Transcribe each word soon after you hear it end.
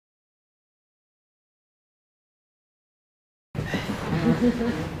So,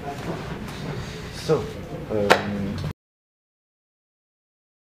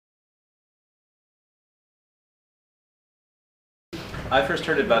 I first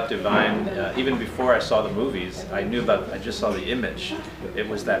heard about Divine even before I saw the movies. I just saw the image. It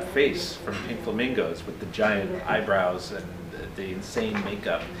was that face from Pink Flamingos with the giant eyebrows and the insane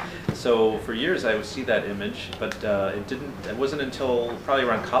makeup. So for years I would see that image, but it wasn't until probably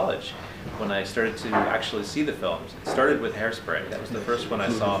around college when I started to actually see the films. It started with Hairspray. That was the first one I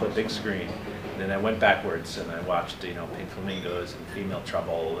saw on the big screen. And then I went backwards and I watched, you know, Pink Flamingos and Female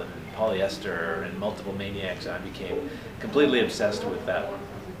Trouble and Polyester and Multiple Maniacs, and I became completely obsessed with that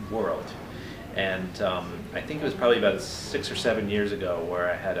world. And I think it was probably about 6 or 7 years ago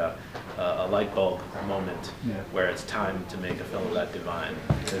where I had a light bulb moment where it's time to make a film about Divine,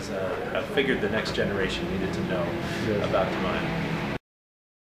 because I figured the next generation needed to know about Divine.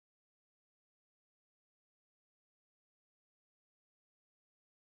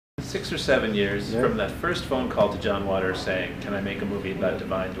 6 or 7 years from that first phone call to John Waters saying, "Can I make a movie about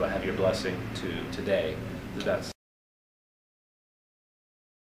Divine? Do I have your blessing?" to today. That's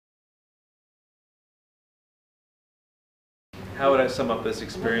how would I sum up this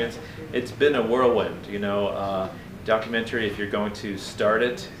experience? It's been a whirlwind, you know. Documentary, if you're going to start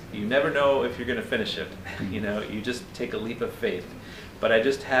it, you never know if you're going to finish it. You know, you just take a leap of faith. But I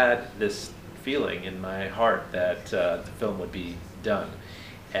just had this feeling in my heart that the film would be done.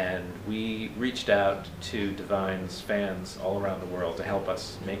 And we reached out to Divine's fans all around the world to help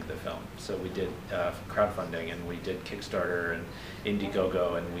us make the film. So we did crowdfunding, and we did Kickstarter and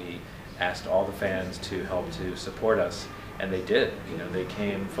Indiegogo, and we asked all the fans to help to support us, and they did. You know, they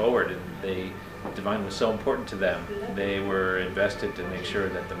came forward, and Divine was so important to them. They were invested to make sure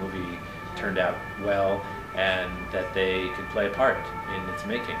that the movie turned out well and that they could play a part in its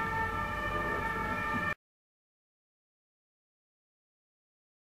making.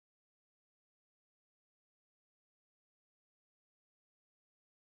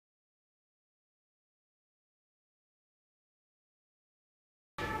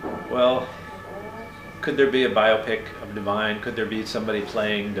 Well, could there be a biopic of Divine? Could there be somebody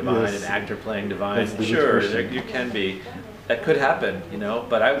playing Divine, an actor playing Divine? Sure, you can be. That could happen, you know,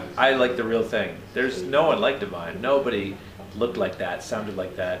 but I like the real thing. There's no one like Divine. Nobody looked like that, sounded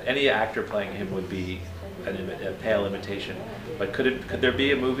like that. Any actor playing him would be a pale imitation. But could there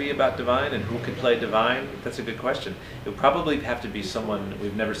be a movie about Divine, and who could play Divine? That's a good question. It would probably have to be someone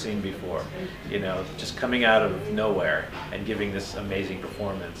we've never seen before, you know, just coming out of nowhere and giving this amazing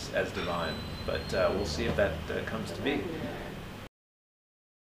performance as Divine. But we'll see if that comes to be.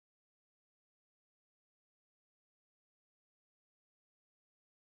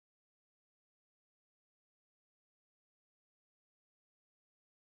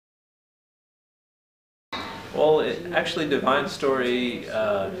 Well, actually, Divine's story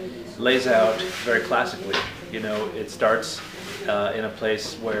lays out very classically. You know, it starts in a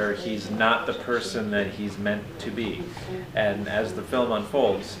place where he's not the person that he's meant to be. And as the film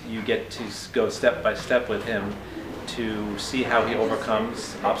unfolds, you get to go step by step with him to see how he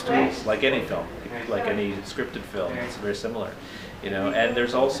overcomes obstacles, like any film, like any scripted film. It's very similar. You know, and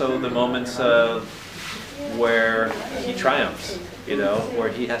there's also the moments where he triumphs, you know, where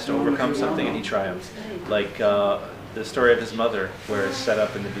he has to overcome something and he triumphs. Like the story of his mother, where it's set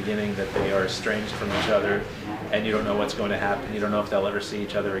up in the beginning that they are estranged from each other and you don't know what's going to happen, you don't know if they'll ever see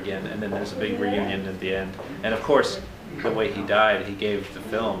each other again, and then there's a big reunion at the end. And of course, the way he died, he gave the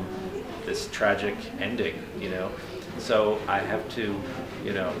film this tragic ending, you know. So I have to,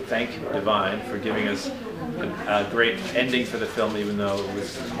 you know, thank Divine for giving us a great ending for the film, even though it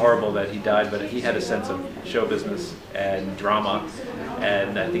was horrible that he died, but he had a sense of show business and drama,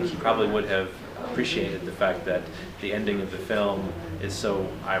 and I think he probably would have appreciated the fact that the ending of the film is so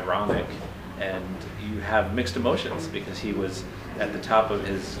ironic, and you have mixed emotions because he was at the top of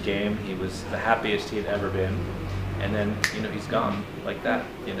his game, he was the happiest he had ever been, and then, you know, he's gone like that,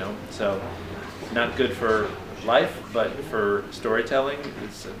 you know. So not good for life, but for storytelling,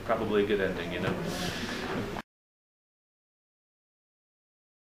 it's probably a good ending, you know.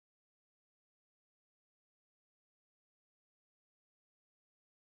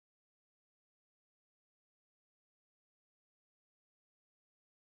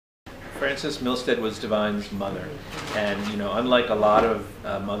 Frances Milstead was Divine's mother, and, you know, unlike a lot of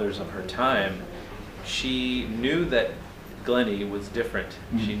mothers of her time, she knew that Glennie was different.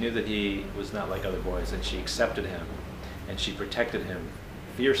 She knew that he was not like other boys, and she accepted him, and she protected him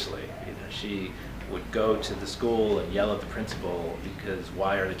fiercely. You know, she would go to the school and yell at the principal because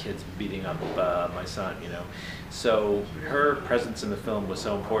why are the kids beating up my son, you know. So her presence in the film was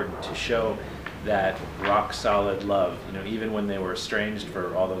so important to show that rock solid love, you know, even when they were estranged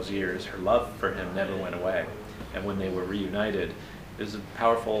for all those years, her love for him never went away. And when they were reunited, it was a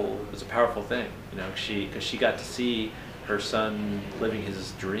powerful thing, you know, because she got to see her son living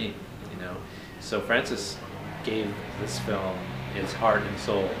his dream, you know. So Frances gave this film its heart and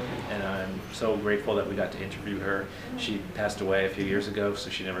soul, and I'm so grateful that we got to interview her. She passed away a few years ago,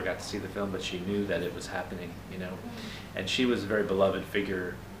 so she never got to see the film, but she knew that it was happening, you know. And she was a very beloved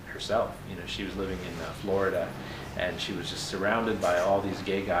figure herself. You know, she was living in Florida, and she was just surrounded by all these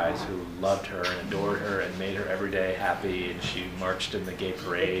gay guys who loved her and adored her and made her every day happy. And she marched in the gay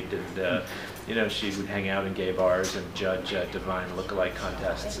parade, and you know, she would hang out in gay bars and judge Divine lookalike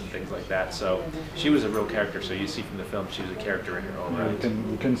contests and things like that. So she was a real character. So you see from the film, she was a character in her own right.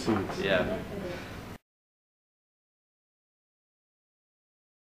 You can see it. Yeah.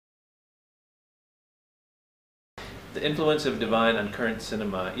 The influence of Divine on current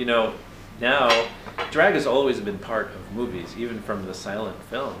cinema, you know, now drag has always been part of movies, even from the silent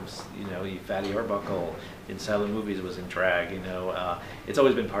films. You know, Fatty Arbuckle in silent movies was in drag. You know, it's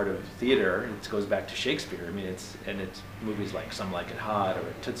always been part of theater. It goes back to Shakespeare. I mean, it's movies like Some Like It Hot or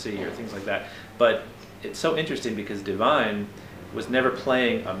Tootsie or things like that. But it's so interesting because Divine was never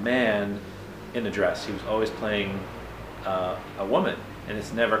playing a man in a dress. He was always playing a woman, and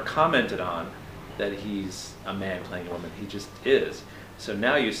it's never commented on that he's a man playing a woman. He just is. So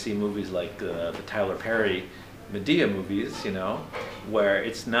now you see movies like the Tyler Perry Medea movies, you know, where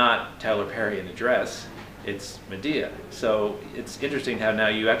it's not Tyler Perry in a dress, it's Medea. So it's interesting how now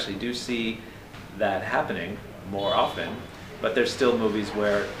you actually do see that happening more often, but there's still movies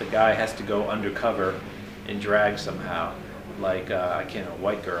where the guy has to go undercover in drag somehow, like I can't know,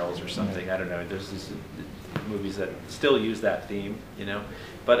 White Girls or something. I don't know. There's these movies that still use that theme, you know.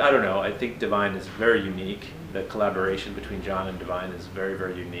 But I don't know, I think Divine is very unique. The collaboration between John and Divine is very,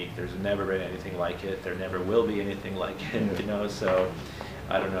 very unique. There's never been anything like it. There never will be anything like it, you know. So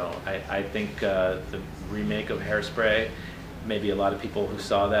I don't know. I think the remake of Hairspray, maybe a lot of people who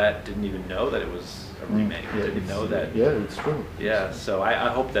saw that didn't even know that it was a remake. Yeah, didn't know that. Yeah, it's true. Yeah, so I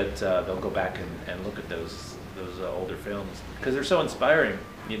hope that they'll go back and look at those older films, because they're so inspiring,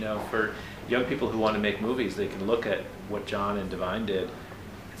 you know, for young people who want to make movies. They can look at what John and Divine did.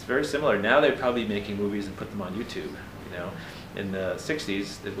 It's very similar. Now they're probably making movies and put them on YouTube, you know. In the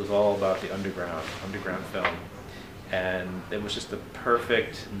 60s, it was all about the underground film. And it was just the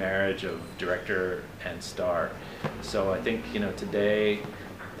perfect marriage of director and star. So I think, you know, today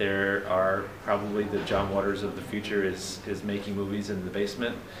there are probably the John Waters of the future is making movies in the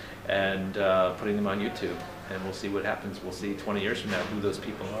basement and putting them on YouTube. And we'll see what happens. We'll see 20 years from now who those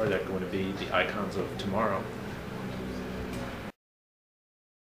people are that are going to be the icons of tomorrow.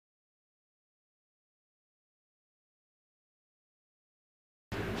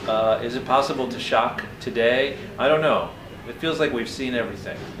 Is it possible to shock today? I don't know. It feels like we've seen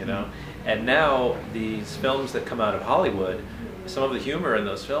everything, you know? And now these films that come out of Hollywood, some of the humor in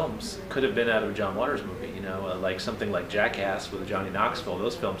those films could have been out of a John Waters movie, you know, like something like Jackass with Johnny Knoxville,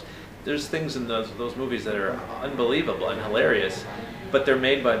 those films. There's things in those movies that are unbelievable and hilarious, but they're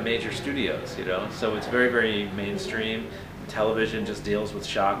made by major studios, you know? So it's very, very mainstream. Television just deals with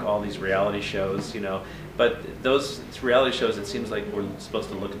shock, all these reality shows, you know. But those reality shows, it seems like we're supposed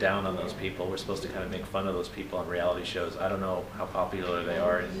to look down on those people. We're supposed to kind of make fun of those people on reality shows. I don't know how popular they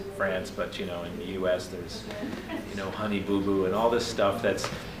are in France, but, you know, in the US there's, you know, Honey Boo Boo and all this stuff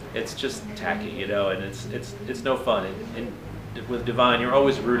it's just tacky, you know, and it's no fun. And with Divine, you're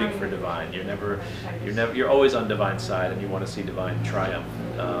always rooting for Divine. You're always on Divine's side, and you want to see Divine triumph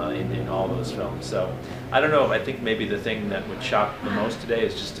in all those films. So I don't know. I think maybe the thing that would shock the most today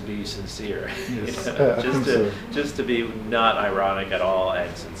is just to be sincere. Yes. You know? Just to be not ironic at all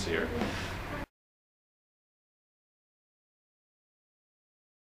and sincere.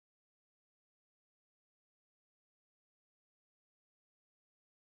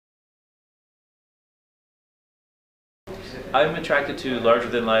 I'm attracted to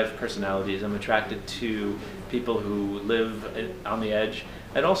larger-than-life personalities. I'm attracted to people who live on the edge,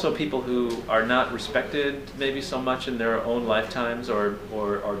 and also people who are not respected maybe so much in their own lifetimes, or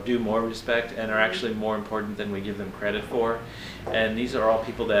do more respect and are actually more important than we give them credit for. And these are all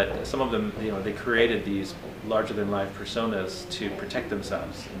people that, some of them, you know, they created these larger-than-life personas to protect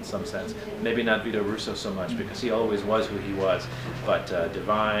themselves in some sense. Maybe not Vito Russo so much, because he always was who he was, but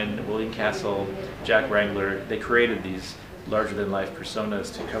Divine, William Castle, Jack Wrangler, they created these larger-than-life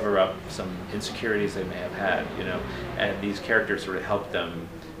personas to cover up some insecurities they may have had, you know, and these characters sort of help them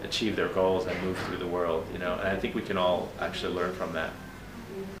achieve their goals and move through the world, you know, and I think we can all actually learn from that.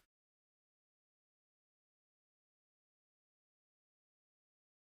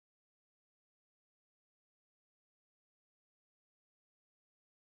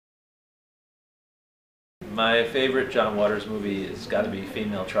 My favorite John Waters movie has got to be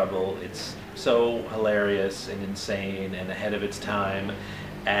Female Trouble. It's so hilarious and insane and ahead of its time.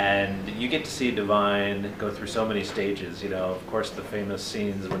 And you get to see Divine go through so many stages, you know, of course the famous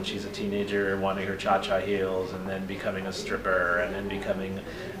scenes when she's a teenager wanting her cha-cha heels, and then becoming a stripper, and then becoming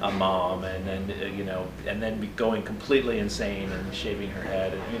a mom, and then, you know, and then going completely insane and shaving her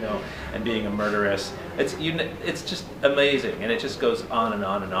head, and, you know, and being a murderess. It's just amazing, and it just goes on and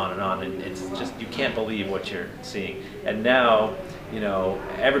on and on and on, and it's just, you can't believe what you're seeing. And now, you know,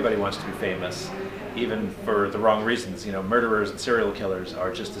 everybody wants to be famous, even for the wrong reasons. You know, murderers and serial killers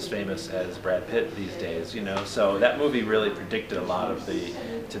are just as famous as Brad Pitt these days, you know. So that movie really predicted a lot of the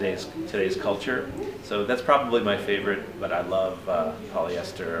today's culture. So that's probably my favorite, but I love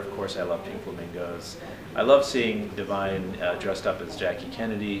Polyester. Of course I love Pink Flamingos. I love seeing Divine dressed up as Jackie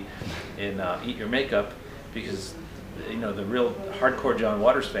Kennedy in Eat Your Makeup, because, you know, the real hardcore John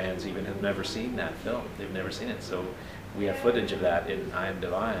Waters fans even have never seen that film. They've never seen it. So we have footage of that in I Am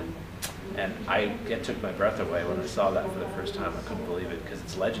Divine. And it took my breath away when I saw that for the first time. I couldn't believe it, because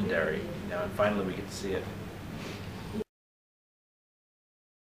it's legendary, you know, and finally we get to see it.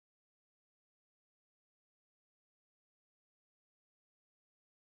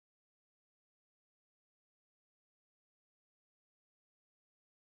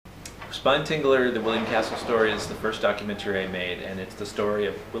 Spine Tingler, the William Castle story, is the first documentary I made, and it's the story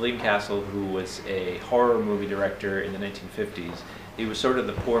of William Castle, who was a horror movie director in the 1950s. He was sort of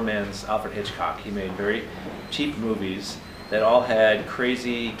the poor man's Alfred Hitchcock. He made very cheap movies that all had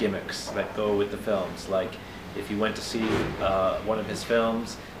crazy gimmicks that go with the films. Like, if you went to see one of his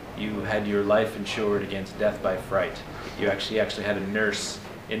films, you had your life insured against death by fright. You actually had a nurse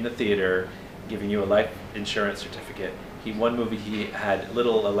in the theater giving you a life insurance certificate. One movie he had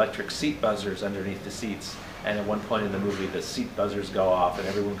little electric seat buzzers underneath the seats, and at one point in the movie the seat buzzers go off and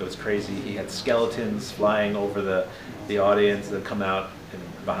everyone goes crazy. He had skeletons flying over the audience that come out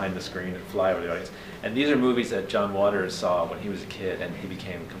and behind the screen and fly over the audience. And these are movies that John Waters saw when he was a kid, and he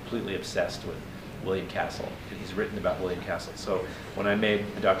became completely obsessed with William Castle. And he's written about William Castle. So when I made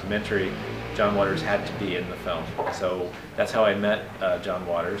the documentary, John Waters had to be in the film. So that's how I met John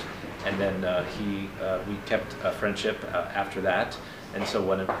Waters. And then we kept a friendship after that. And so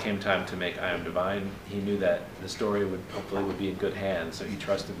when it came time to make I Am Divine, he knew that the story hopefully would be in good hands. So he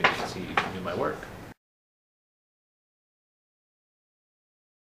trusted me because he knew my work.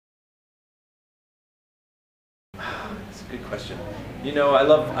 That's a good question. You know, I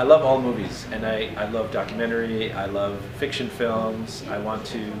love all movies, and I love documentary, I love fiction films. I want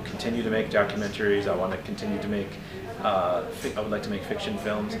to continue to make documentaries. I want to continue to make I would like to make fiction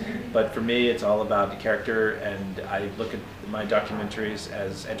films, but for me it's all about the character, and I look at my documentaries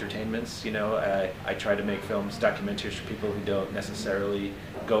as entertainments. You know, I try to make documentaries for people who don't necessarily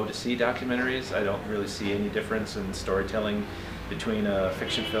go to see documentaries. I don't really see any difference in storytelling between a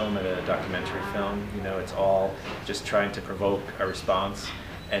fiction film and a documentary film. You know, it's all just trying to provoke a response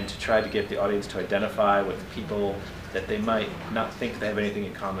and to try to get the audience to identify with people that they might not think they have anything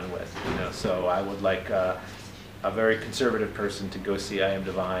in common with. You know, so I would like a very conservative person to go see I Am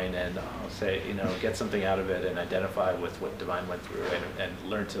Divine and say, you know, get something out of it and identify with what Divine went through, and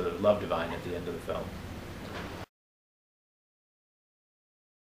learn to love Divine at the end of the film.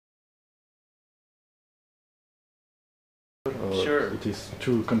 Sure. It is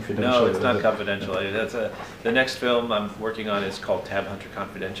too confidential. No, it's not confidential. The next film I'm working on is called Tab Hunter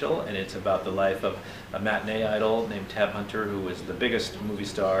Confidential, and it's about the life of a matinee idol named Tab Hunter, who was the biggest movie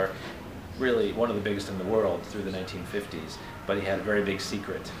star, really one of the biggest in the world through the 1950s. But he had a very big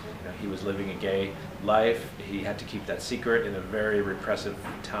secret. You know, he was living a gay life. He had to keep that secret in a very repressive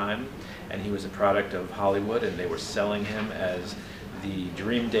time, and he was a product of Hollywood, and they were selling him as the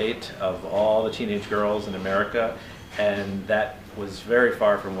dream date of all the teenage girls in America. And that was very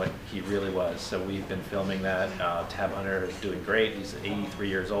far from what he really was. So we've been filming that. Tab Hunter is doing great. He's 83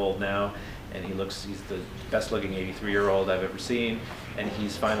 years old now, and he's the best looking 83-year-old I've ever seen. And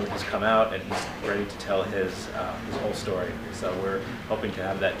he's come out, and he's ready to tell his whole story. So we're hoping to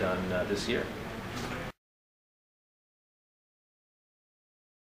have that done this year.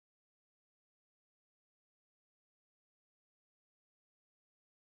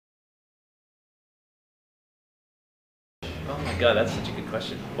 Oh my God, that's such a good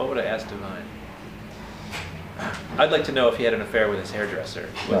question. What would I ask Divine? I'd like to know if he had an affair with his hairdresser,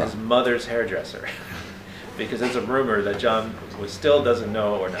 with his mother's hairdresser. because there's a rumor that John still doesn't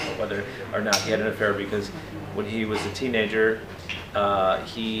know or not whether or not he had an affair, because when he was a teenager,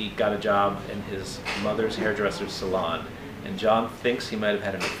 he got a job in his mother's hairdresser's salon, and John thinks he might have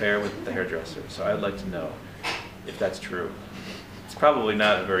had an affair with the hairdresser. So I'd like to know if that's true. It's probably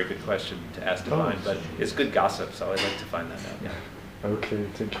not a very good question to ask to find, but it's good gossip, so I'd like to find that out. Okay,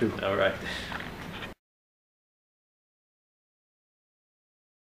 thank you. All right.